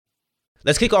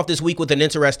Let's kick off this week with an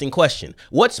interesting question.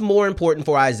 What's more important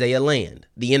for Isaiah Land,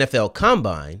 the NFL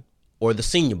Combine or the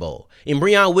Senior Bowl? And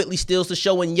Breon Whitley steals the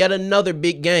show in yet another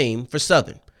big game for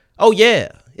Southern. Oh yeah,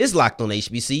 it's Locked on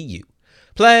HBCU.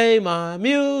 Play my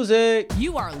music.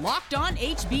 You are Locked on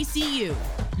HBCU,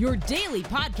 your daily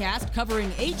podcast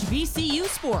covering HBCU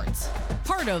sports.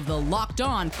 Part of the Locked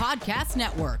On Podcast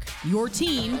Network, your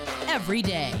team every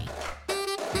day.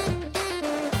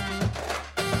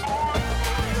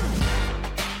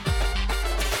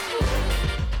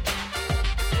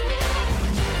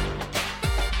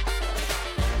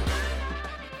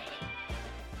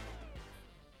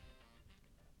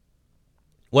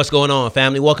 What's going on,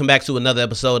 family? Welcome back to another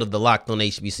episode of the Locked on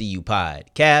HBCU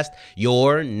podcast,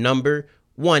 your number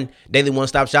one daily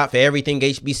one-stop shop for everything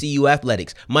HBCU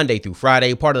athletics, Monday through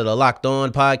Friday, part of the Locked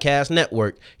On Podcast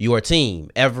Network, your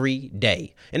team every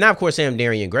day. And now, of course, I'm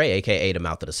Darian Gray, a.k.a. the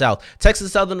Mouth of the South,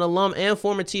 Texas Southern alum and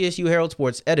former TSU Herald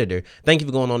Sports editor. Thank you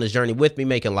for going on this journey with me,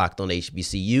 making Locked on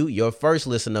HBCU your first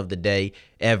listen of the day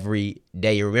every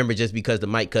day. Remember, just because the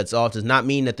mic cuts off does not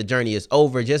mean that the journey is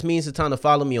over. It just means it's time to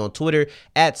follow me on Twitter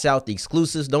at South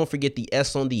Exclusives. Don't forget the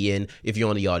S on the end if you're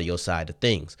on the audio side of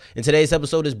things. And today's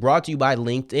episode is brought to you by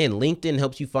LinkedIn. LinkedIn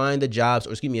helps you find the jobs,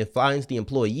 it finds the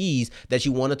employees that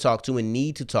you want to talk to and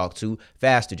need to talk to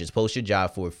faster. Just post your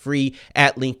job for free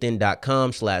at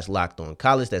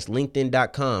linkedin.com/lockedoncollege. That's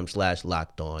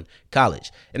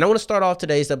linkedin.com/lockedoncollege. And I want to start off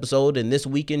today's episode and this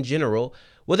week in general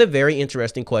with a very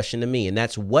interesting question to me, and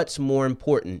that's what's more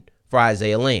important for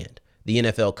Isaiah Land, the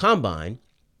NFL Combine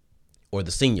or the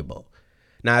Senior Bowl?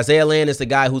 Now, Isaiah Land is the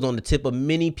guy who's on the tip of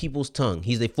many people's tongue.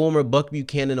 He's a former Buck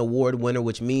Buchanan Award winner,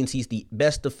 which means he's the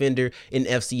best defender in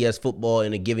FCS football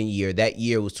in a given year. That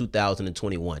year was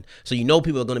 2021. So you know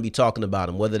people are going to be talking about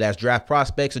him, whether that's draft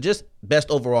prospects or just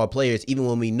best overall players, even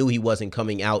when we knew he wasn't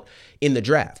coming out in the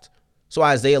draft. So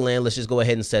Isaiah Land, let's just go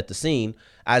ahead and set the scene.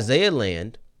 Isaiah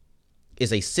Land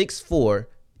is a 6'4"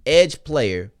 edge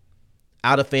player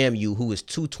out of FAMU who is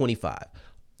 225.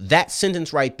 That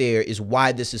sentence right there is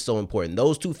why this is so important.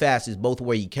 Those two facets, both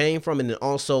where he came from and then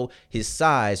also his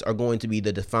size, are going to be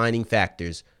the defining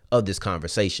factors of this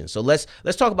conversation. So let's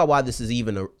talk about why this is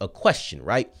even a question,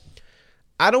 right?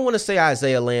 I don't want to say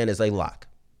Isaiah Land is a lock,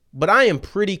 but I am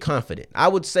pretty confident. I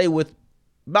would say with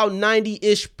about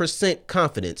 90-ish%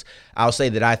 confidence, I'll say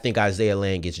that I think Isaiah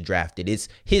Land gets drafted. It's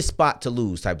his spot to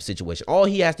lose type of situation. All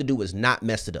he has to do is not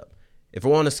mess it up. If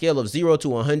we're on a scale of 0 to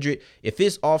 100, if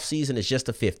his offseason is just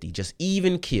a 50, just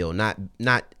even kill, not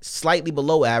slightly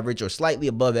below average or slightly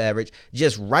above average,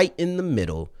 just right in the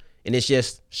middle, and it's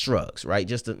just shrugs, right?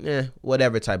 Just a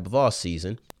whatever type of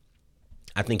offseason,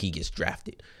 I think he gets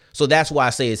drafted. So that's why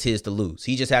I say it's his to lose.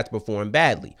 He just has to perform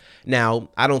badly. Now,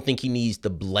 I don't think he needs to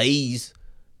blaze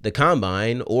the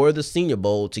Combine or the Senior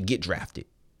Bowl to get drafted,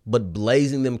 but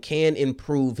blazing them can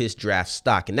improve his draft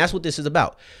stock. And that's what this is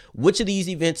about. Which of these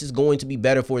events is going to be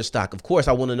better for his stock? Of course,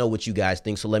 I want to know what you guys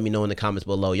think, so let me know in the comments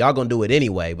below. Y'all going to do it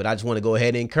anyway, but I just want to go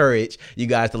ahead and encourage you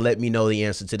guys to let me know the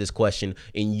answer to this question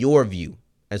in your view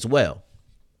as well.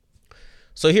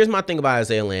 So here's my thing about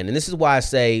Isaiah Land, and this is why I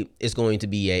say it's going to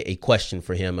be a question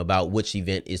for him about which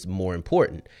event is more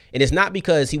important. And it's not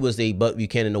because he was a Buck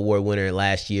Buchanan Award winner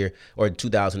last year or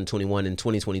 2021 and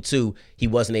 2022, he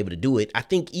wasn't able to do it. I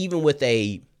think even with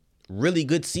a really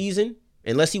good season,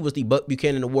 unless he was the Buck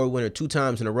Buchanan Award winner 2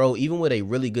 times in a row, even with a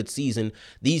really good season,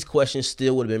 these questions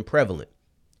still would have been prevalent.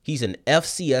 He's an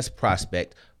FCS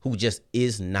prospect who just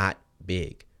is not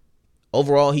big.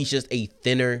 Overall, he's just a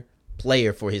thinner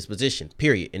player for his position,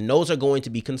 period. And those are going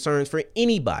to be concerns for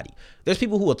anybody. There's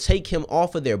people who will take him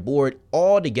off of their board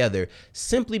altogether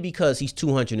simply because he's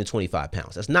 225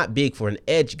 pounds. That's not big for an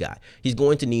edge guy. He's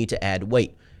going to need to add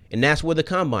weight. And that's where the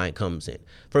Combine comes in.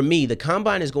 For me, the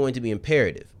Combine is going to be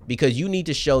imperative because you need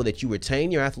to show that you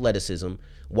retain your athleticism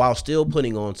while still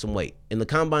putting on some weight. And the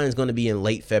Combine is going to be in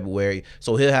late February,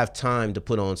 so he'll have time to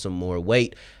put on some more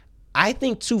weight. I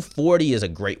think 240 is a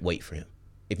great weight for him.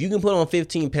 If you can put on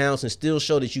 15 pounds and still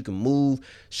show that you can move,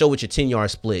 show with your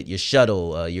 10-yard split, your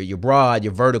shuttle, your broad,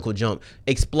 your vertical jump,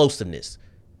 explosiveness,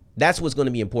 that's what's going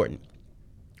to be important.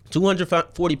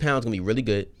 240 pounds going to be really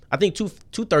good. I think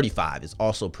 235 is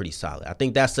also pretty solid. I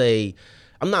think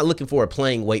I'm not looking for a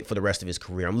playing weight for the rest of his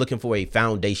career. I'm looking for a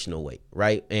foundational weight,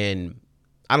 right? And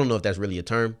I don't know if that's really a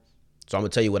term. So I'm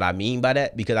going to tell you what I mean by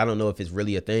that because I don't know if it's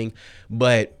really a thing.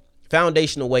 But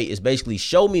foundational weight is basically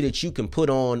show me that you can put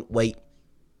on weight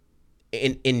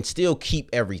and still keep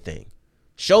everything.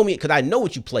 Show me, because I know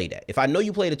what you played at. If I know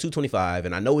you played at 225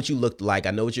 and I know what you looked like,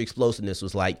 I know what your explosiveness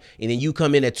was like, and then you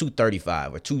come in at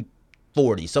 235 or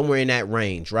 240, somewhere in that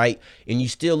range, right? And you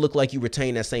still look like you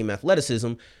retain that same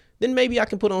athleticism, then maybe I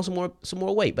can put on some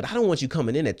more weight. But I don't want you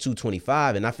coming in at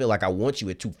 225 and I feel like I want you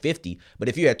at 250. But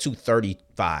if you're at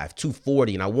 235,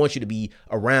 240, and I want you to be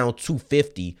around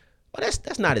 250, well,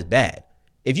 that's not as bad.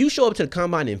 If you show up to the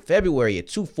combine in February at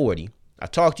 240, I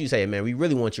talk to you, say, man, we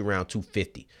really want you around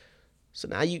 250. So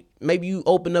now maybe you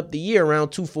open up the year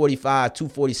around 245,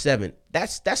 247.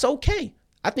 That's okay.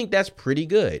 I think that's pretty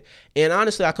good. And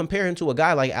honestly, I compare him to a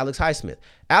guy like Alex Highsmith.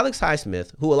 Alex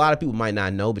Highsmith, who a lot of people might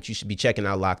not know, but you should be checking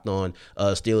out Locked On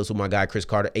Steelers with my guy Chris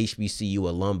Carter, HBCU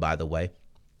alum, by the way.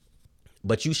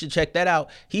 But you should check that out.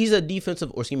 He's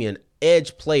an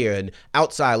edge player, an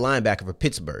outside linebacker for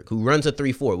Pittsburgh who runs a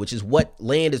 3-4, which is what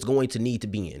Land is going to need to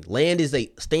be in. Land is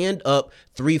a stand-up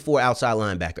 3-4 outside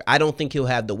linebacker. I don't think he'll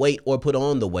have the weight or put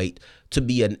on the weight to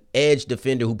be an edge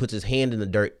defender who puts his hand in the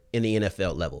dirt in the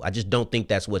NFL level. I just don't think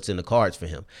that's what's in the cards for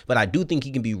him. But I do think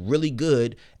he can be really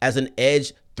good as an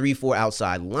edge 3-4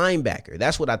 outside linebacker.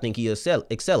 That's what I think he'll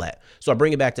excel at. So I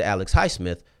bring it back to Alex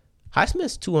Highsmith.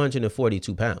 Highsmith's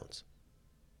 242 pounds.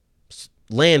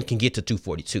 Land can get to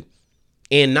 242.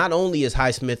 And not only is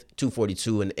Highsmith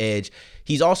 242 an edge,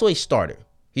 he's also a starter.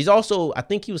 He's also, I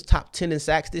think he was top 10 in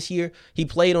sacks this year. He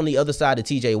played on the other side of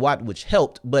TJ Watt, which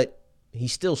helped, but he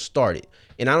still started.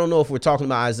 And I don't know if we're talking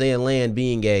about Isaiah Land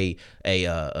being a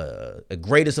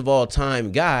greatest of all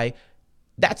time guy.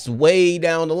 That's way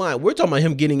down the line. We're talking about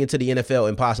him getting into the NFL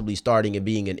and possibly starting and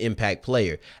being an impact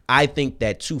player. I think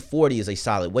that 240 is a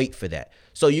solid weight for that.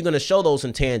 So you're going to show those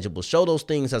intangibles, show those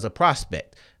things as a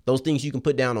prospect, those things you can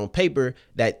put down on paper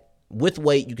that with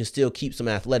weight, you can still keep some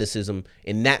athleticism,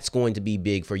 and that's going to be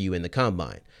big for you in the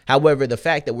combine. However, the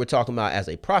fact that we're talking about as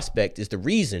a prospect is the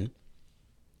reason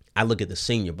I look at the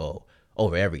Senior Bowl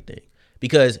over everything,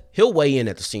 because he'll weigh in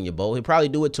at the Senior Bowl. He'll probably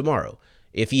do it tomorrow.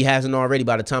 If he hasn't already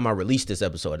by the time I release this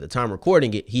episode, at the time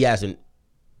recording it, he hasn't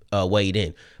weighed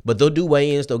in. But they'll do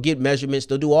weigh-ins, they'll get measurements,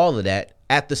 they'll do all of that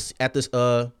at the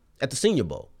Senior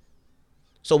Bowl.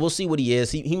 So we'll see what he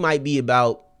is. He might be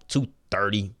about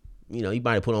 230. You know, he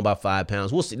might have put on about 5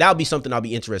 pounds. We'll see. That'll be something I'll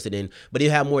be interested in. But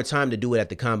he'll have more time to do it at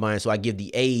the combine, so I give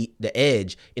the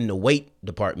edge in the weight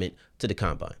department to the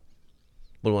combine.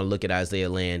 But I want to look at Isaiah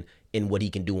Land and what he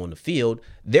can do on the field.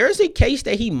 There's a case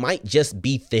that he might just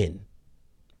be thin.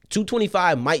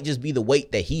 225 might just be the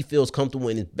weight that he feels comfortable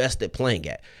and is best at playing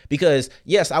at. Because,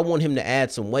 yes, I want him to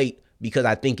add some weight because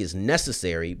I think it's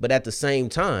necessary. But at the same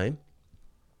time,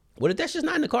 what if that's just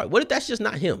not in the card? What if that's just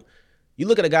not him? You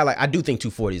look at a guy like, I do think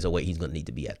 240 is a weight he's going to need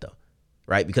to be at, though.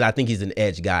 Right? Because I think he's an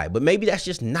edge guy. But maybe that's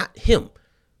just not him.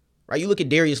 Right? You look at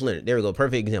Darius Leonard. There we go.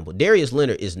 Perfect example. Darius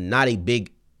Leonard is not a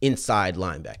big inside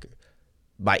linebacker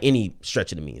by any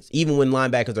stretch of the means. Even when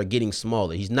linebackers are getting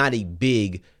smaller, he's not a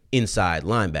big inside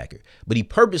linebacker, but he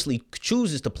purposely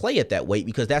chooses to play at that weight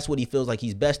because that's what he feels like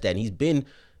he's best at. And he's been,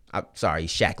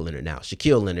 Shaq Leonard now,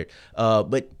 Shaquille Leonard,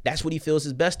 but that's what he feels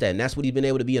is best at. And that's what he's been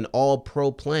able to be an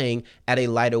all-pro playing at a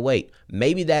lighter weight.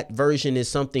 Maybe that version is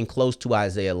something close to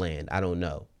Isaiah Land. I don't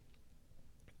know.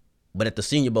 But at the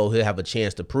Senior Bowl, he'll have a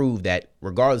chance to prove that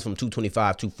regardless from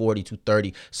 225, 240,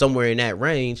 230, somewhere in that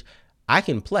range, I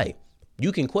can play.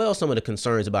 You can quell some of the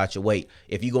concerns about your weight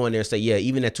if you go in there and say, yeah,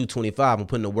 even at 225, I'm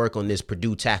putting to work on this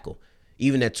Purdue tackle.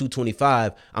 Even at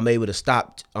 225, I'm able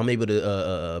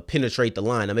to penetrate the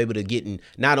line. I'm able to get in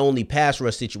not only pass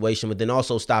rush situation, but then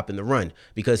also stopping the run,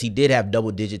 because he did have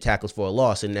double-digit tackles for a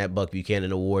loss in that Buck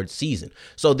Buchanan Award season.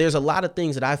 So there's a lot of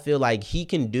things that I feel like he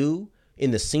can do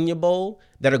in the Senior Bowl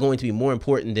that are going to be more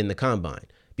important than the combine,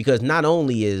 because not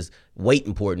only is weight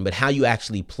important, but how you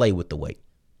actually play with the weight.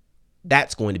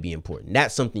 That's going to be important.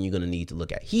 That's something you're going to need to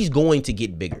look at. He's going to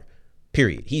get bigger,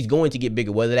 period. He's going to get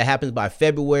bigger, whether that happens by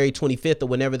February 25th or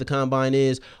whenever the combine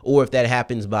is, or if that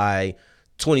happens by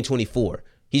 2024.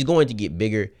 He's going to get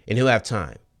bigger and he'll have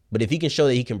time. But if he can show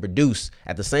that he can produce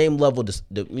at the same level,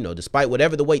 despite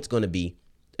whatever the weight's going to be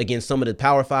against some of the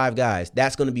Power 5 guys,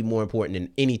 that's going to be more important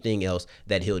than anything else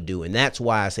that he'll do. And that's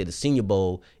why I say the Senior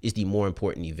Bowl is the more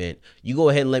important event. You go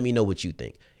ahead and let me know what you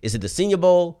think. Is it the Senior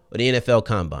Bowl or the NFL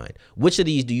Combine? Which of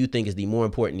these do you think is the more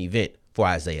important event for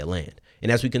Isaiah Land?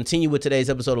 And as we continue with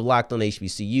today's episode of Locked On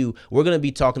HBCU, we're going to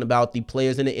be talking about the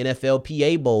players in the NFL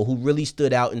PA Bowl who really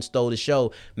stood out and stole the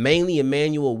show, mainly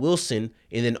Emmanuel Wilson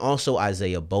and then also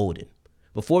Isaiah Bolden.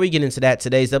 Before we get into that,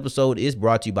 today's episode is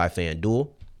brought to you by FanDuel.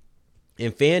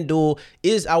 And FanDuel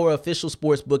is our official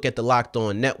sports book at the Locked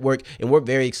On Network, and we're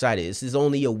very excited. This is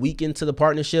only a week into the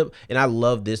partnership, and I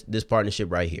love this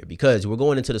partnership right here because we're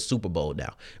going into the Super Bowl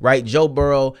now, right? Joe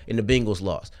Burrow and the Bengals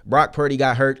lost. Brock Purdy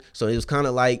got hurt, so it was kind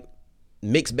of like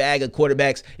mixed bag of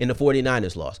quarterbacks, and the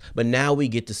 49ers lost. But now we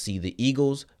get to see the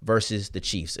Eagles versus the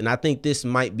Chiefs, and I think this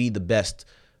might be the best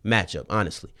matchup,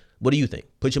 honestly. What do you think?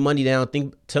 Put your money down.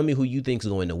 Tell me who you think is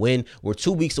going to win. We're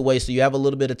 2 weeks away, so you have a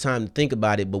little bit of time to think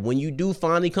about it. But when you do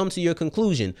finally come to your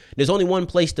conclusion, there's only one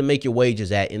place to make your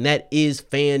wagers at, and that is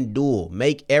FanDuel.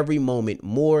 Make every moment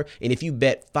more. And if you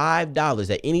bet $5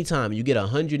 at any time, you get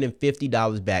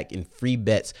 $150 back in free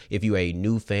bets if you're a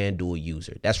new FanDuel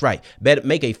user. That's right.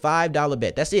 Make a $5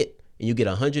 bet. That's it. And you get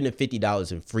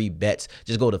 $150 in free bets.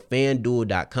 Just go to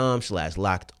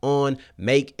FanDuel.com/locked-on.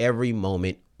 Make every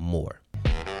moment more.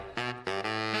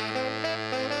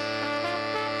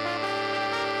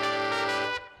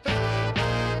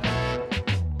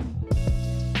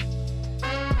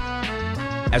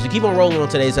 As we keep on rolling on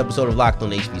today's episode of Locked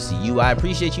on HBCU, I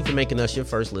appreciate you for making us your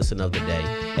first listen of the day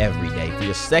every day. For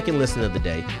your second listen of the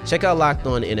day, check out Locked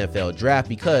on NFL Draft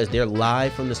because they're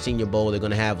live from the Senior Bowl. They're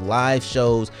going to have live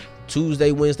shows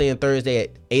Tuesday, Wednesday, and Thursday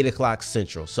at 8 o'clock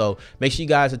Central. So make sure you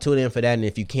guys are tuning in for that. And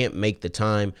if you can't make the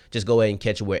time, just go ahead and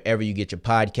catch it wherever you get your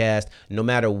podcast. No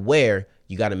matter where,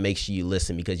 you got to make sure you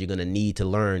listen because you're going to need to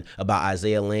learn about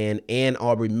Isaiah Land and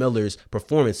Aubrey Miller's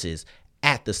performances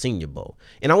at the Senior Bowl.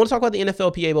 And I want to talk about the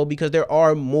NFLPA Bowl because there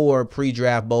are more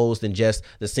pre-draft bowls than just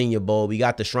the Senior Bowl. We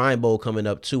got the Shrine Bowl coming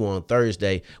up too on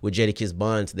Thursday with Jadakiss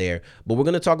Bonds there. But we're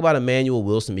going to talk about Emmanuel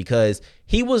Wilson because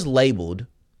he was labeled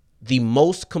the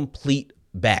most complete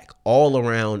back all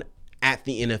around at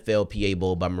the NFLPA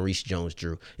Bowl by Maurice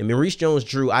Jones-Drew. And Maurice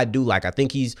Jones-Drew, I do like. I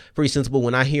think he's pretty sensible.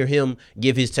 When I hear him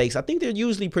give his takes, I think they're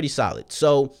usually pretty solid.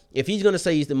 So if he's going to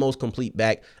say he's the most complete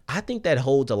back, I think that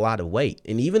holds a lot of weight.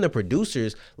 And even the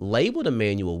producers labeled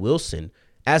Emmanuel Wilson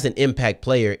as an impact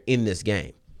player in this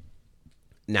game.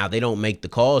 Now, they don't make the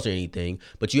calls or anything,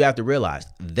 but you have to realize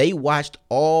they watched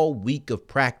all week of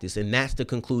practice, and that's the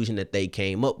conclusion that they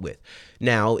came up with.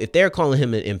 Now, if they're calling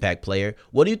him an impact player,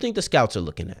 what do you think the scouts are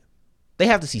looking at? They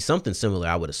have to see something similar,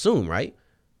 I would assume, right?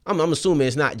 I'm assuming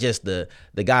it's not just the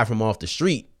guy from off the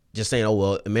street just saying, oh,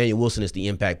 well, Emmanuel Wilson is the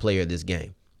impact player of this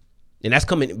game. And that's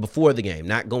coming before the game,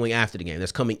 not going after the game.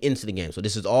 That's coming into the game. So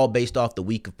this is all based off the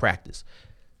week of practice.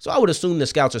 So I would assume the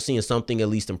scouts are seeing something at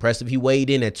least impressive. He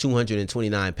weighed in at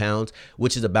 229 pounds,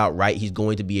 which is about right. He's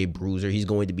going to be a bruiser. He's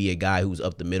going to be a guy who's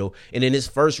up the middle. And in his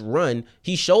first run,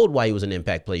 he showed why he was an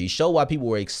impact player. He showed why people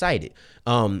were excited.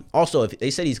 Also, if they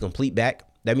said he's complete back,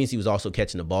 that means he was also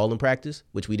catching the ball in practice,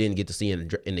 which we didn't get to see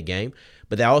in the game.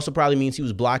 But that also probably means he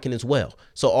was blocking as well.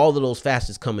 So all of those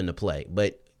facets come into play.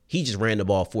 But he just ran the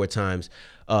ball 4 times.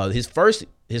 His first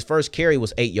carry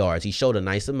was 8 yards. He showed a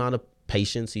nice amount of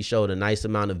patience. He showed a nice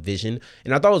amount of vision.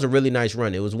 And I thought it was a really nice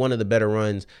run. It was one of the better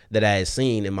runs that I had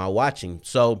seen in my watching.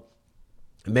 So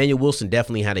Emmanuel Wilson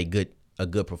definitely had a good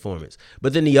performance.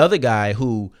 But then the other guy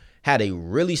who had a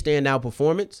really standout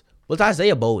performance was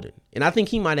Isaiah Bolden. And I think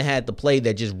he might have had the play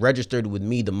that just registered with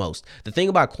me the most. The thing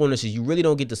about corners is you really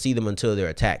don't get to see them until they're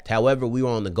attacked. However, we were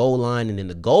on the goal line, and in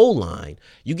the goal line,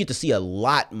 you get to see a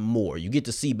lot more. You get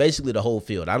to see basically the whole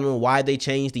field. I don't know why they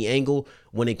changed the angle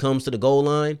when it comes to the goal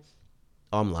line.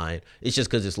 I'm lying. It's just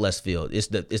because it's less field. It's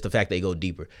the fact they go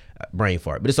deeper. Brain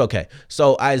fart, but it's okay.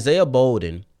 So Isaiah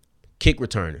Bolden, kick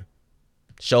returner,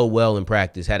 showed well in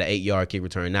practice, had an 8-yard kick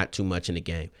return, not too much in the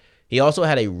game. He also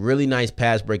had a really nice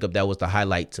pass breakup that was the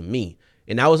highlight to me.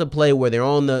 And that was a play where they're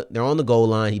on the goal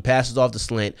line. He passes off the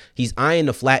slant. He's eyeing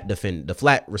the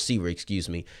flat receiver,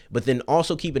 but then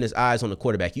also keeping his eyes on the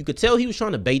quarterback. You could tell he was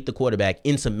trying to bait the quarterback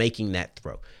into making that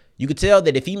throw. You could tell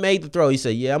that if he made the throw, he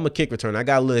said, yeah, I'm a kick return. I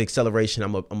got a little acceleration.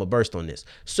 I'm a burst on this.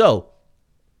 So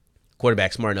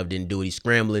quarterback smart enough didn't do it. He's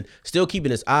scrambling, still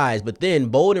keeping his eyes. But then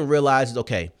Bolden realizes,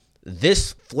 okay,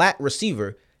 this flat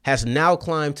receiver has now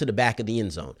climbed to the back of the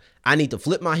end zone. I need to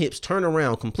flip my hips, turn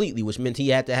around completely, which meant he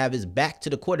had to have his back to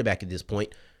the quarterback at this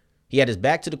point. He had his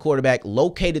back to the quarterback,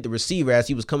 located the receiver as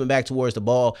he was coming back towards the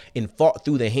ball, and fought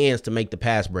through the hands to make the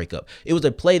pass breakup. It was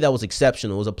a play that was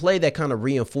exceptional. It was a play that kind of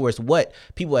reinforced what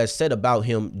people had said about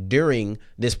him during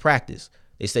this practice.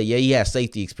 They say, yeah, he has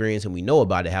safety experience, and we know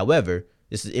about it. However,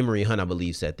 this is Emory Hunt, I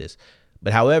believe, said this.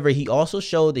 But however, he also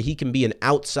showed that he can be an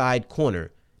outside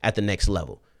corner at the next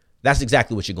level. That's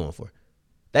exactly what you're going for.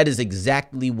 That is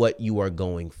exactly what you are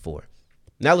going for.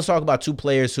 Now let's talk about two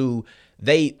players who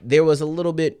there was a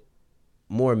little bit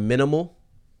more minimal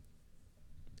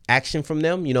action from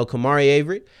them. You know, Kamari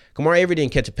Avery. Kamari Avery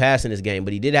didn't catch a pass in this game,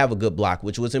 but he did have a good block,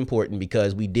 which was important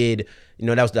because that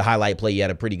was the highlight play. He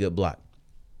had a pretty good block.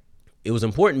 it was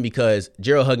important because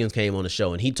Gerald Huggins came on the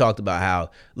show and he talked about how,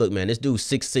 look, man, this dude's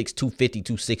 6'6", 250,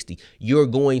 260. You're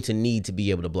going to need to be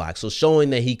able to block. So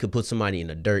showing that he could put somebody in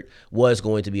the dirt was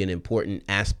going to be an important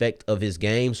aspect of his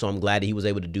game. So I'm glad that he was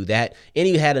able to do that. And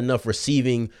he had enough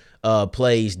receiving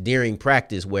plays during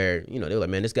practice where, they were like,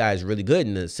 man, this guy is really good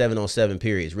in the 7-on-7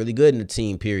 periods, really good in the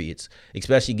team periods,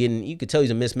 especially you could tell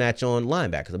he's a mismatch on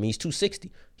linebackers. I mean, he's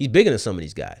 260. He's bigger than some of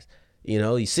these guys. He's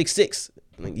 6'6".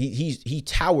 He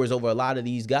towers over a lot of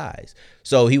these guys.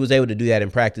 So he was able to do that in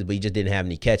practice, but he just didn't have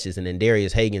any catches. And then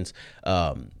Darius Higgins,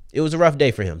 it was a rough day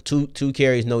for him. Two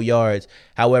carries, no yards.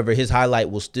 However, his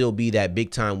highlight will still be that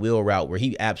big-time wheel route where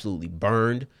he absolutely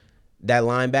burned that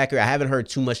linebacker. I haven't heard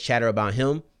too much chatter about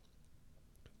him,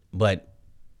 but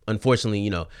unfortunately,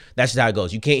 that's just how it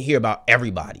goes. You can't hear about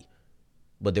everybody.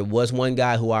 But there was one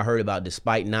guy who I heard about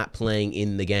despite not playing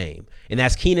in the game. And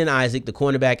that's Keenan Isaac, the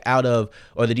cornerback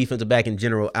or the defensive back in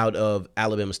general out of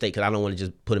Alabama State, because I don't want to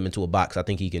just put him into a box. I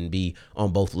think he can be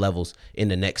on both levels in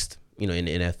the next, in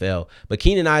the NFL. But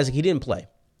Keenan Isaac, he didn't play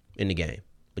in the game.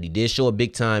 But he did show a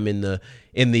big time in the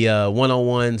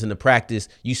one-on-ones and the practice.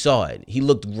 You saw it. He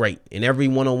looked great. In every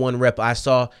one-on-one rep I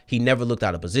saw, he never looked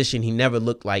out of position. He never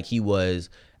looked like he was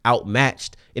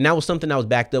outmatched. And that was something that was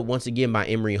backed up once again by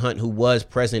Emory Hunt, who was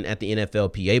present at the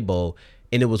NFLPA Bowl.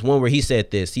 And it was one where he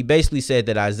said this. He basically said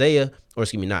that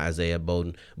not Isaiah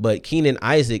Bowden, but Keenan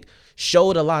Isaac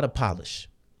showed a lot of polish.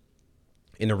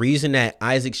 And the reason that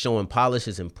Isaac showing polish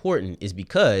is important is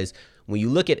because when you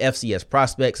look at FCS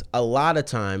prospects, a lot of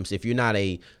times if you're not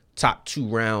a top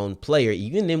 2-round player,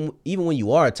 even when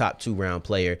you are a top 2-round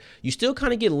player, you still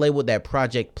kind of get labeled that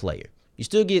project player. You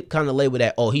still get kind of labeled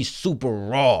that, he's super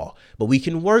raw, but we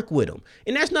can work with him.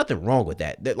 And there's nothing wrong with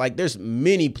that. There's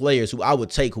many players who I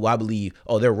would take who I believe,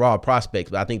 they're raw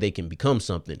prospects, but I think they can become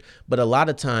something. But a lot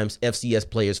of times FCS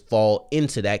players fall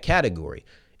into that category.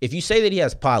 If you say that he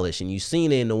has polish and you've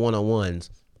seen it in the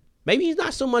one-on-ones, maybe he's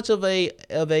not so much of a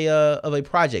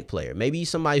project player. Maybe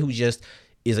he's somebody who just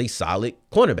is a solid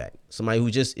cornerback, somebody who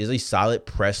just is a solid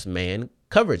press man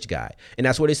coverage guy. And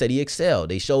that's where they said he excelled.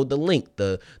 They showed the length,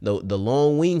 the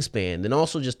long wingspan, and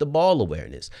also just the ball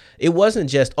awareness. It wasn't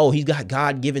just, he's got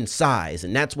God-given size,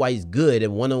 and that's why he's good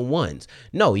at one-on-ones.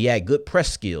 No, he had good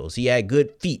press skills. He had good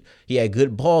feet. He had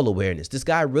good ball awareness. This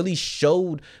guy really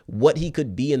showed what he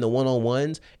could be in the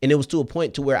one-on-ones, and it was to a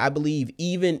point to where I believe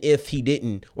even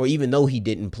though he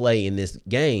didn't play in this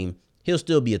game, he'll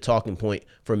still be a talking point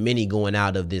for many going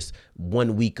out of this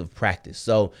 1 week of practice.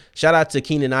 So shout out to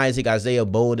Keenan Isaac, Isaiah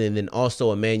Bowden, and then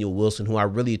also Emmanuel Wilson, who I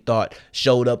really thought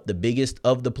showed up the biggest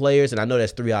of the players. And I know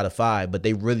that's 3 out of 5, but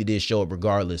they really did show up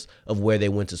regardless of where they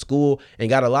went to school, and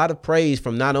got a lot of praise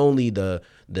from not only the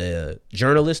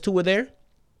journalists who were there,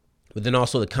 but then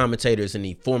also the commentators and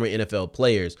the former NFL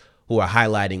players who are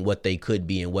highlighting what they could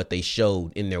be and what they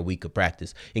showed in their week of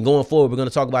practice. And going forward, we're going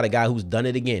to talk about a guy who's done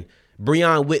it again.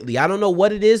 Breon Whitley. I don't know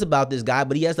what it is about this guy,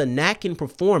 but he has a knack in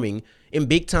performing in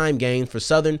big-time games for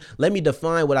Southern. Let me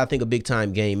define what I think a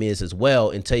big-time game is as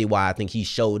well and tell you why I think he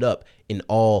showed up in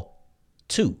all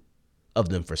 2 of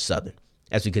them for Southern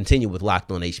as we continue with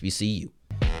Locked On HBCU.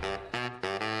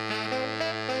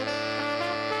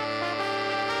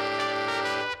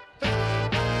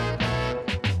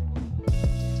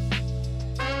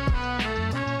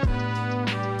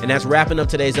 And that's wrapping up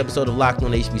today's episode of Locked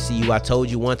On HBCU. I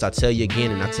told you once, I tell you again,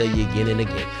 and I tell you again and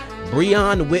again.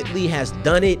 Breon Whitley has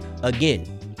done it again.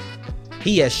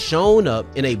 He has shown up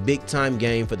in a big-time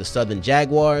game for the Southern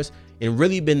Jaguars and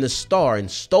really been the star and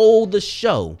stole the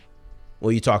show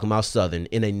when you're talking about Southern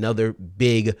in another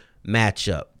big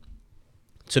matchup.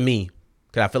 To me,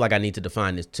 because I feel like I need to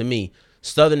define this, to me,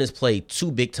 Southern has played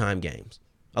 2 big-time games.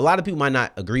 A lot of people might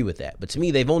not agree with that, but to me,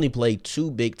 they've only played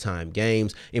 2 big-time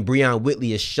games, and Breon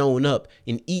Whitley has shown up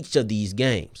in each of these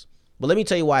games. But let me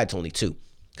tell you why it's only 2,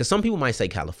 because some people might say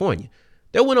California.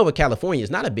 Their win over California is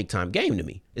not a big-time game to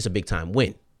me. It's a big-time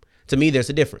win. To me, there's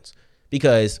a difference,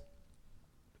 because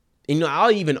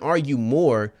I'll even argue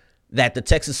more that the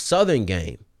Texas Southern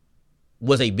game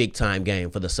was a big-time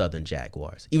game for the Southern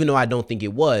Jaguars, even though I don't think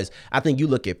it was. I think you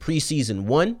look at preseason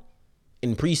 1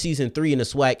 in preseason 3 in the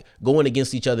SWAC going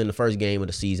against each other in the first game of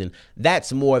the season,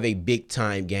 that's more of a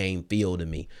big-time game feel to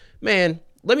me. Man,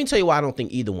 let me tell you why I don't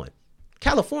think either one.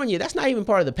 California, that's not even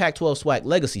part of the Pac-12 SWAC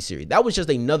Legacy Series. That was just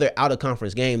another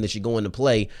out-of-conference game that you're going to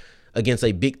play against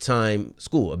a big-time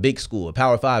school, a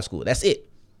Power 5 school. That's it.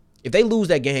 If they lose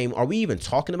that game, are we even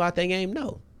talking about that game?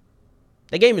 No.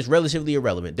 That game is relatively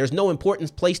irrelevant. There's no importance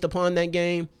placed upon that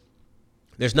game.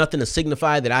 There's nothing to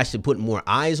signify that I should put more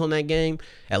eyes on that game,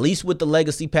 at least with the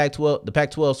Legacy Pac-12, the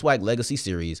Pac-12 SWAC Legacy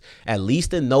Series. At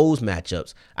least in those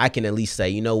matchups, I can at least say,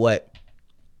 you know what?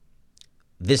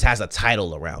 this has a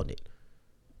title around it.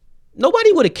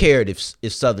 Nobody would have cared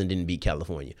if Southern didn't beat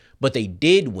California, but they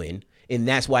did win, and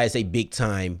that's why it's a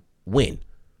big-time win.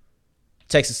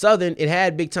 Texas Southern, it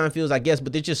had big-time feels, I guess,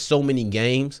 but there's just so many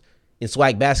games in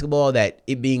SWAC basketball that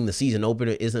it being the season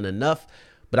opener isn't enough,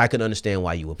 but I could understand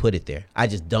why you would put it there. I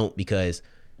just don't, because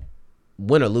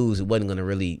win or lose, it wasn't going to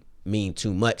really mean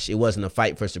too much. It wasn't a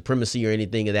fight for supremacy or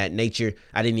anything of that nature.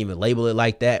 I didn't even label it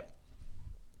like that.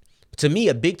 To me,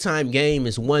 a big-time game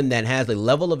is one that has a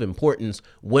level of importance,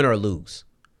 win or lose.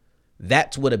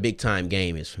 That's what a big-time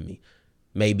game is for me.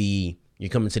 Maybe you're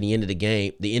coming to the end of the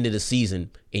game, the end of the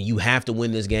season, and you have to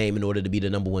win this game in order to be the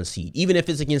number one seed. Even if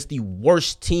it's against the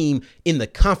worst team in the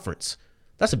conference,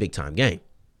 that's a big-time game.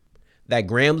 That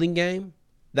Grambling game,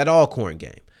 that Alcorn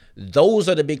game, those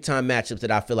are the big-time matchups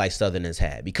that I feel like Southern has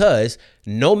had, because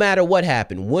no matter what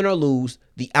happened, win or lose,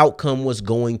 the outcome was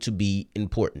going to be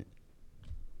important.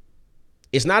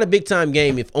 It's not a big-time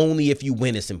game if you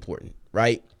win it's important,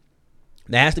 right?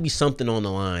 There has to be something on the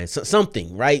line,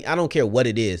 something, right? I don't care what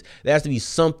it is. There has to be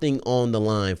something on the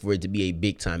line for it to be a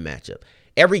big-time matchup.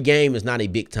 Every game is not a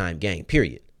big-time game,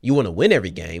 period. You want to win every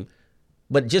game,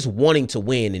 but just wanting to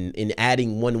win and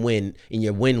adding one win in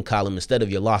your win column instead of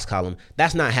your loss column,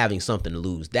 that's not having something to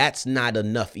lose. That's not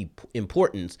enough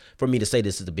importance for me to say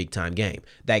this is a big-time game.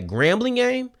 That Grambling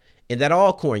game and that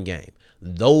Alcorn game,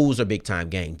 those are big-time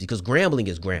games, because Grambling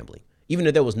is Grambling. Even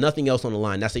if there was nothing else on the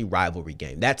line, that's a rivalry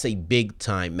game. That's a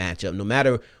big-time matchup. No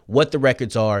matter what the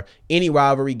records are, any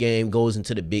rivalry game goes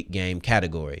into the big game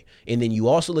category. And then you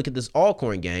also look at this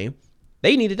Alcorn game.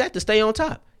 They needed that to stay on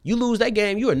top. You lose that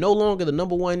game, you are no longer the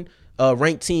number one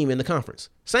ranked team in the conference.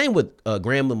 Same with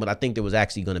Grambling, but I think there was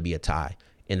actually going to be a tie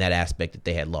in that aspect that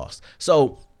they had lost.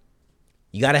 So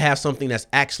you got to have something that's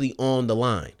actually on the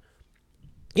line.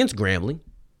 Against Grambling,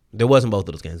 there wasn't both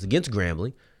of those games. Against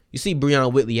Grambling, you see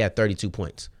Breon Whitley had 32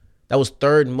 points. That was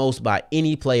third most by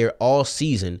any player all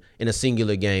season in a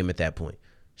singular game at that point.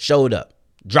 Showed up,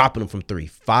 dropping them from three,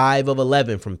 5 of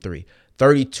 11 from three,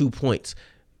 32 points.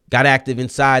 Got active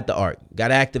inside the arc,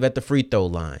 got active at the free throw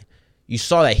line. You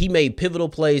saw that he made pivotal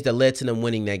plays that led to them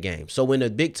winning that game. So when a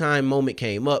big time moment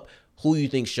came up, who you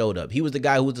think showed up? He was the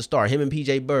guy who was the star, him and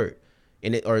PJ Bird.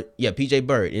 PJ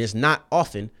Bird. And it's not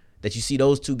often that you see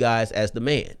those two guys as the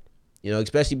man. You know,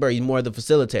 especially Bird, he's more of the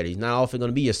facilitator. He's not often going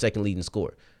to be your second leading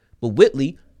scorer. But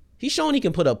Whitley, he's shown he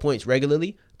can put up points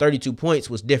regularly. 32 points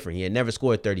was different. He had never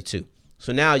scored 32.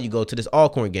 So now you go to this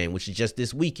Alcorn game, which is just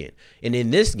this weekend. And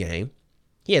in this game,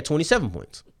 he had 27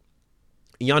 points.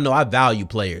 And y'all know I value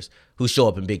players who show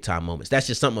up in big-time moments. That's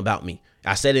just something about me.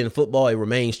 I said it in football. It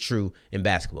remains true in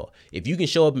basketball. If you can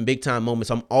show up in big-time moments,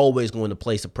 I'm always going to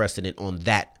place a precedent on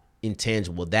that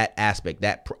intangible, that aspect,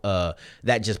 that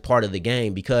just part of the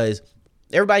game, because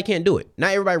everybody can't do it.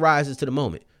 Not everybody rises to the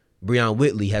moment. Breon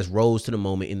Whitley has rose to the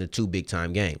moment in the two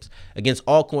big-time games. Against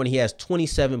Alcorn, he has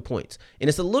 27 points. And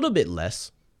it's a little bit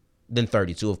less than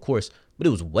 32, of course, but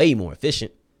it was way more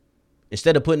efficient.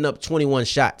 Instead of putting up 21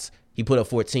 shots, he put up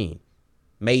 14.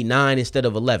 Made 9 instead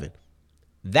of 11.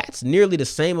 That's nearly the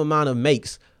same amount of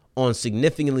makes on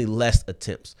significantly less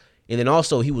attempts. And then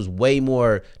also he was way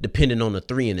more dependent on the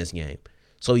three in this game.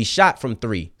 So he shot from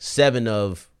three, 7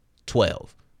 of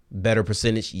 12. Better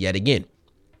percentage yet again.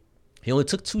 He only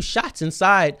took 2 shots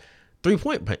inside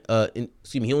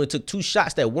he only took 2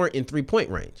 shots that weren't in 3-point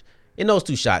range. In those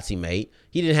 2 shots he made,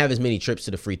 he didn't have as many trips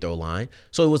to the free throw line.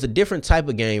 So it was a different type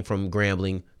of game from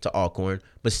Grambling to Alcorn.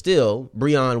 But still,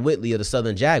 Breon Whitley of the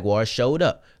Southern Jaguars showed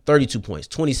up. 32 points,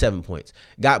 27 points.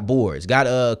 Got boards, got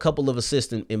a couple of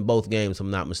assists in both games, if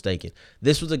I'm not mistaken.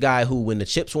 This was a guy who, when the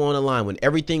chips were on the line, when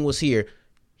everything was here,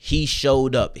 he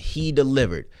showed up. He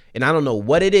delivered. And I don't know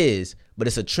what it is, but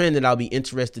it's a trend that I'll be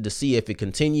interested to see if it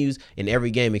continues in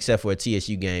every game except for a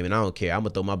TSU game. And I don't care. I'm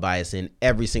going to throw my bias in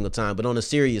every single time. But on a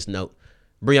serious note,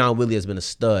 Breon Whitley has been a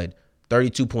stud.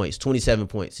 32 points, 27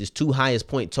 points. His 2 highest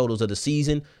point totals of the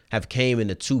season have came in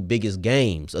the 2 biggest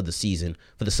games of the season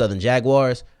for the Southern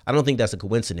Jaguars. I don't think that's a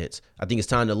coincidence. I think it's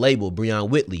time to label Breon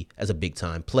Whitley as a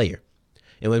big-time player.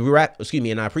 And when we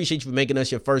and I appreciate you for making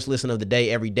us your first listen of the day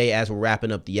every day as we're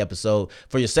wrapping up the episode.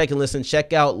 For your second listen,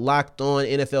 check out Locked On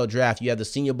NFL Draft. You have the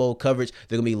Senior Bowl coverage.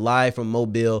 They're going to be live from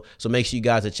Mobile, so make sure you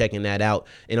guys are checking that out.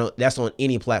 And that's on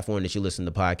any platform that you listen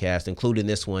to podcasts, including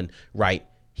this one right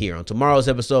here. On tomorrow's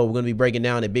episode, we're going to be breaking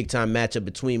down a big-time matchup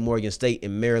between Morgan State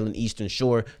and Maryland Eastern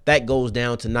Shore. That goes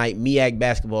down tonight. MEAC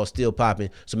basketball is still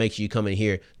popping, so make sure you come in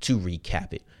here to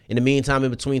recap it. In the meantime, in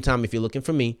between time, if you're looking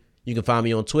for me, you can find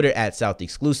me on Twitter at South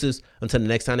Exclusives. Until the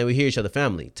next time that we hear each other,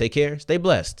 family, take care, stay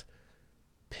blessed.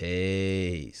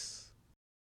 Peace.